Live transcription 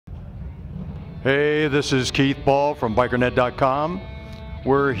Hey, this is Keith Ball from BikerNet.com.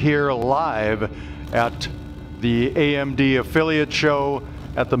 We're here live at the AMD affiliate show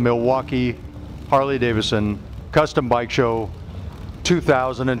at the Milwaukee Harley-Davidson Custom Bike Show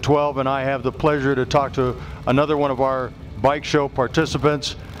 2012, and I have the pleasure to talk to another one of our bike show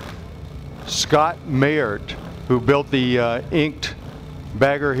participants, Scott Maeyaert, who built the inked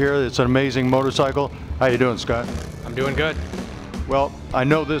bagger here. It's an amazing motorcycle. How you doing, Scott? I'm doing good. Well, I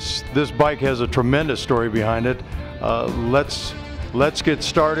know this bike has a tremendous story behind it. Let's get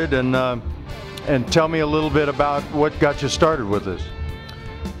started and tell me a little bit about what got you started with this.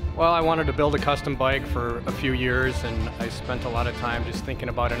 Well, I wanted to build a custom bike for a few years, and I spent a lot of time just thinking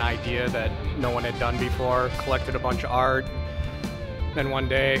about an idea that no one had done before, collected a bunch of art. Then one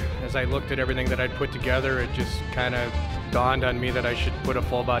day, as I looked at everything that I'd put together, it just kind of dawned on me that I should put a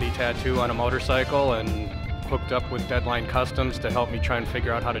full body tattoo on a motorcycle, and hooked up with Deadline Customs to help me try and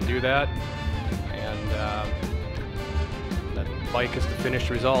figure out how to do that. And that bike is the finished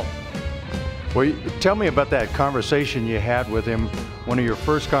result. Well, tell me about that conversation you had with him, one of your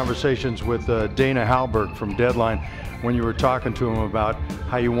first conversations with Dana Halberg from Deadline, when you were talking to him about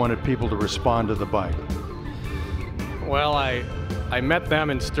how you wanted people to respond to the bike. Well, I met them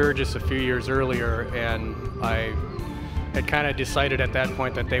in Sturgis a few years earlier, and I had kind of decided at that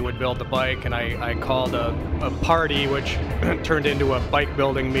point that they would build the bike, and I called a party which turned into a bike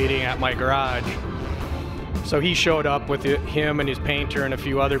building meeting at my garage. So he showed up with him and his painter and a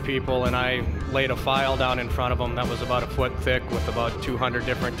few other people, and I laid a file down in front of him that was about a foot thick with about 200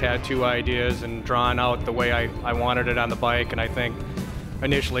 different tattoo ideas and drawn out the way I wanted it on the bike. And I think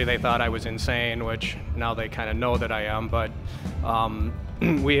initially they thought I was insane, which now they kind of know that I am, but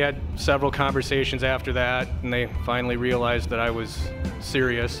we had several conversations after that, and they finally realized that I was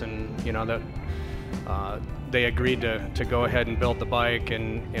serious, and that they agreed to go ahead and build the bike,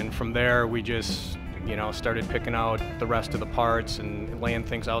 and from there we just started picking out the rest of the parts and laying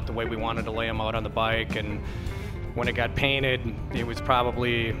things out the way we wanted to lay them out on the bike. And when it got painted, it was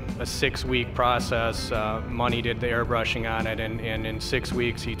probably a 6-week process. Money did the airbrushing on it, and in 6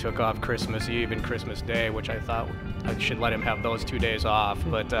 weeks he took off Christmas Eve and Christmas Day, which I thought I should let him have those 2 days off.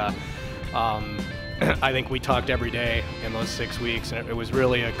 But I think we talked every day in those 6 weeks, and it was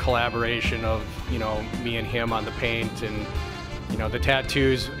really a collaboration of me and him on the paint. And the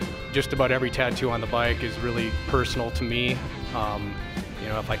tattoos, just about every tattoo on the bike is really personal to me.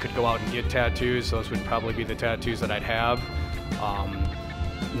 If I could go out and get tattoos, those would probably be the tattoos that I'd have.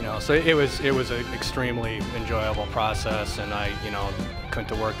 So it was an extremely enjoyable process, and I couldn't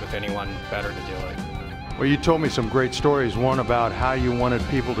have worked with anyone better to do it. Well, you told me some great stories. One about how you wanted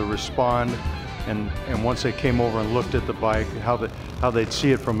people to respond, and once they came over and looked at the bike, how they'd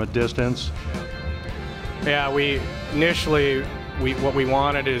see it from a distance. Yeah, initially what we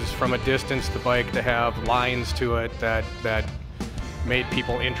wanted is from a distance the bike to have lines to it that made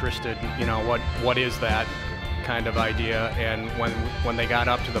people interested. What is that kind of idea? And when they got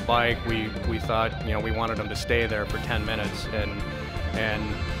up to the bike, we thought we wanted them to stay there for 10 minutes, and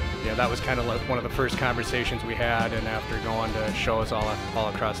that was kind of like one of the first conversations we had. And after going to shows all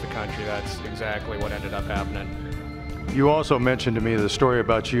across the country, that's exactly what ended up happening. You also mentioned to me the story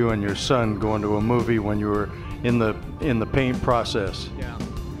about you and your son going to a movie when you were in the paint process.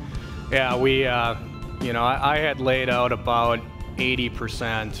 Yeah, we I had laid out about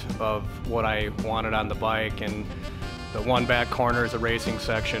 80% of what I wanted on the bike, and the one back corner is a racing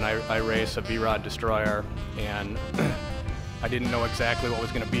section. I race a V-Rod Destroyer, and I didn't know exactly what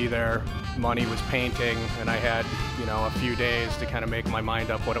was going to be there. Money was painting, and I had a few days to kind of make my mind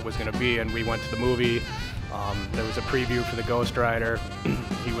up what it was going to be. And we went to the movie. There was a preview for the Ghost Rider.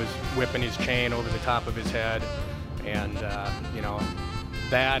 He was whipping his chain over the top of his head, and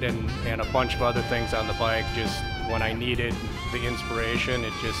that and a bunch of other things on the bike. Just when I needed the inspiration,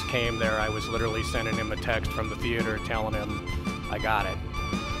 it just came there. I was literally sending him a text from the theater telling him I got it.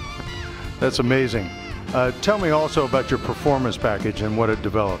 That's amazing. Tell me also about your performance package and what it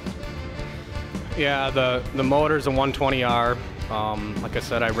developed. Yeah, the motor's a 120R. Like I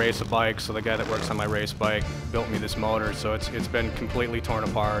said, I race a bike, so the guy that works on my race bike built me this motor, so it's been completely torn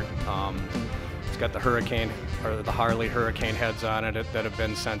apart. It's got the Harley Hurricane heads on it that have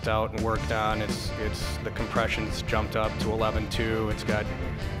been sent out and worked on. The compression's jumped up to 11.2. It's got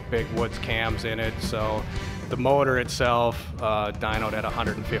big Woods cams in it, so the motor itself dynoed at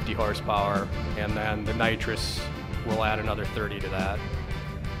 150 horsepower, and then the nitrous will add another 30 to that.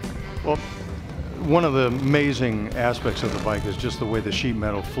 Well, one of the amazing aspects of the bike is just the way the sheet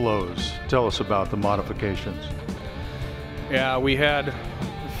metal flows. Tell us about the modifications. Yeah, we had a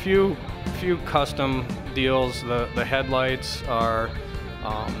few custom deals. The headlights are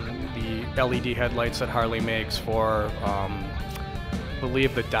the LED headlights that Harley makes for, I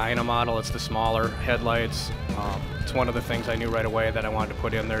believe the Dyna model. It's the smaller headlights. It's one of the things I knew right away that I wanted to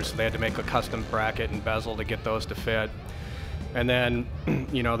put in there, so they had to make a custom bracket and bezel to get those to fit. And then,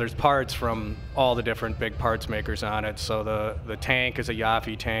 you know, there's parts from all the different big parts makers on it. So the tank is a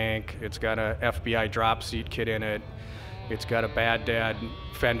Yaffe tank. It's got a FBI drop seat kit in it. It's got a Bad Dad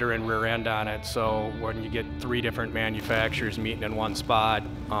fender and rear end on it. So when you get 3 different manufacturers meeting in one spot,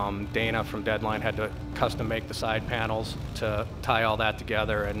 Dana from Deadline had to custom make the side panels to tie all that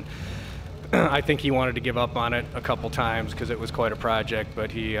together. And I think he wanted to give up on it a couple times because it was quite a project,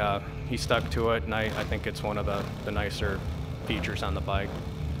 but he stuck to it, and I think it's one of the nicer features on the bike.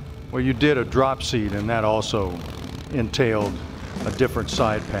 Well, you did a drop seat, and that also entailed a different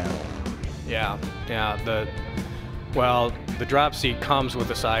side panel. Yeah. The drop seat comes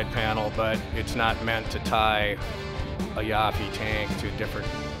with a side panel, but it's not meant to tie a Yaffe tank to a different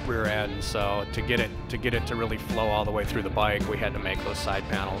rear end. So to get it to really flow all the way through the bike, we had to make those side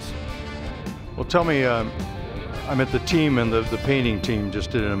panels. Well, tell me, I mean, the team and the painting team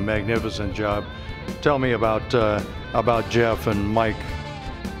just did a magnificent job. Tell me about Jeff and Mike,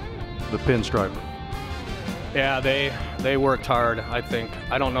 the pinstriper. Yeah, they worked hard.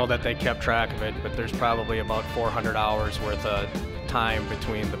 I don't know that they kept track of it, but there's probably about 400 hours worth of time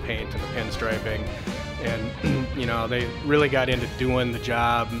between the paint and the pinstriping. And, you know, they really got into doing the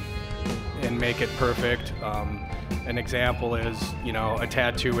job and make it perfect. An example is, you know, a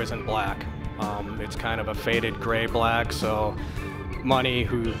tattoo isn't black. It's kind of a faded gray black, so Money,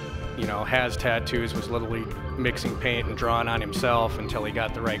 who, you know, has tattoos, was literally mixing paint and drawing on himself until he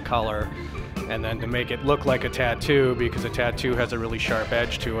got the right color. And then to make it look like a tattoo, because a tattoo has a really sharp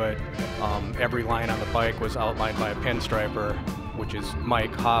edge to it, every line on the bike was outlined by a pinstriper, which is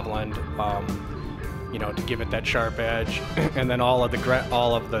Mike Hovland, you know, to give it that sharp edge. And then all of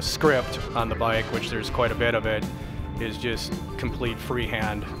the script on the bike, which there's quite a bit of it, is just complete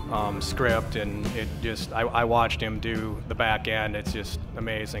freehand script, and it just, I watched him do the back end. It's just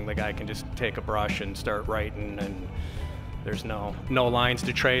amazing. The guy can just take a brush and start writing, and there's no lines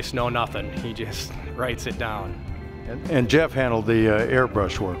to trace, no nothing. He just writes it down. And Jeff handled the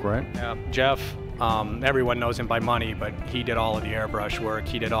airbrush work, right? Yeah, Jeff, everyone knows him by Money, but he did all of the airbrush work.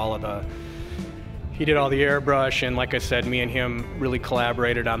 He did all the airbrush, and like I said, me and him really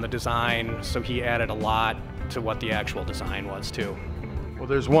collaborated on the design, so he added a lot to what the actual design was too. Well,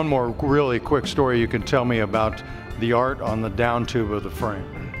 there's one more really quick story you can tell me about the art on the down tube of the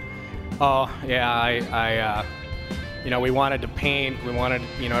frame. Oh yeah, you know, we wanted to paint. We wanted,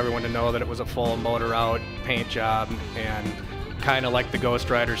 you know, everyone to know that it was a full motor out paint job, and kind of like the Ghost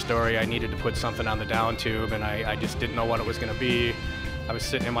Rider story, I needed to put something on the down tube, and I just didn't know what it was going to be. I was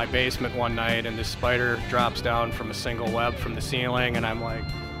sitting in my basement one night, and this spider drops down from a single web from the ceiling, and I'm like,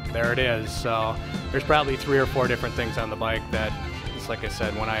 there it is. So there's probably 3 or 4 different things on the bike that, just like I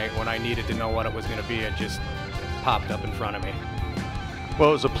said, when I needed to know what it was going to be, it just popped up in front of me. Well,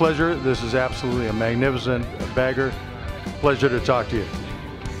 it was a pleasure. This is absolutely a magnificent bagger. Pleasure to talk to you.